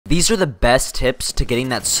These are the best tips to getting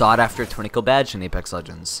that sought after 20 kill badge in Apex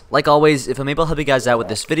Legends. Like always, if I'm able to help you guys out with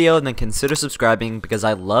this video, then consider subscribing because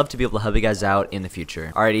I love to be able to help you guys out in the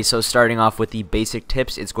future. Alrighty, so starting off with the basic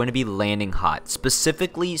tips, it's going to be landing hot,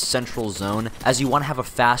 specifically central zone, as you want to have a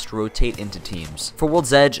fast rotate into teams. For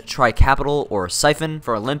World's Edge, try Capital or Siphon.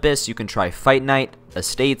 For Olympus, you can try Fight Night,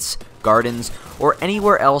 Estates, Gardens, or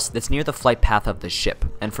anywhere else that's near the flight path of the ship.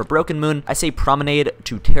 And for Broken Moon, I say Promenade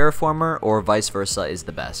to Terraformer or vice versa is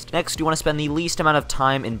the best. Next, you want to spend the least amount of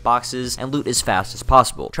time in boxes and loot as fast as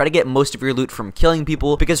possible. Try to get most of your loot from killing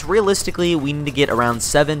people because realistically, we need to get around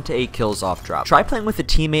 7 to 8 kills off drop. Try playing with a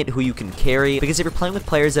teammate who you can carry because if you're playing with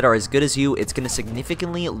players that are as good as you, it's going to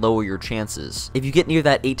significantly lower your chances. If you get near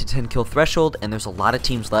that 8 to 10 kill threshold and there's a lot of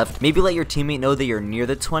teams left, maybe let your teammate know that you're near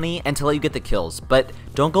the 20 and to let you get the kills, but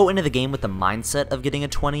don't go into the game with the mindset of getting a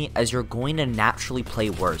 20 as you're going to naturally play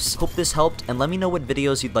worse. Hope this helped and let me know what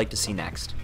videos you'd like to see next.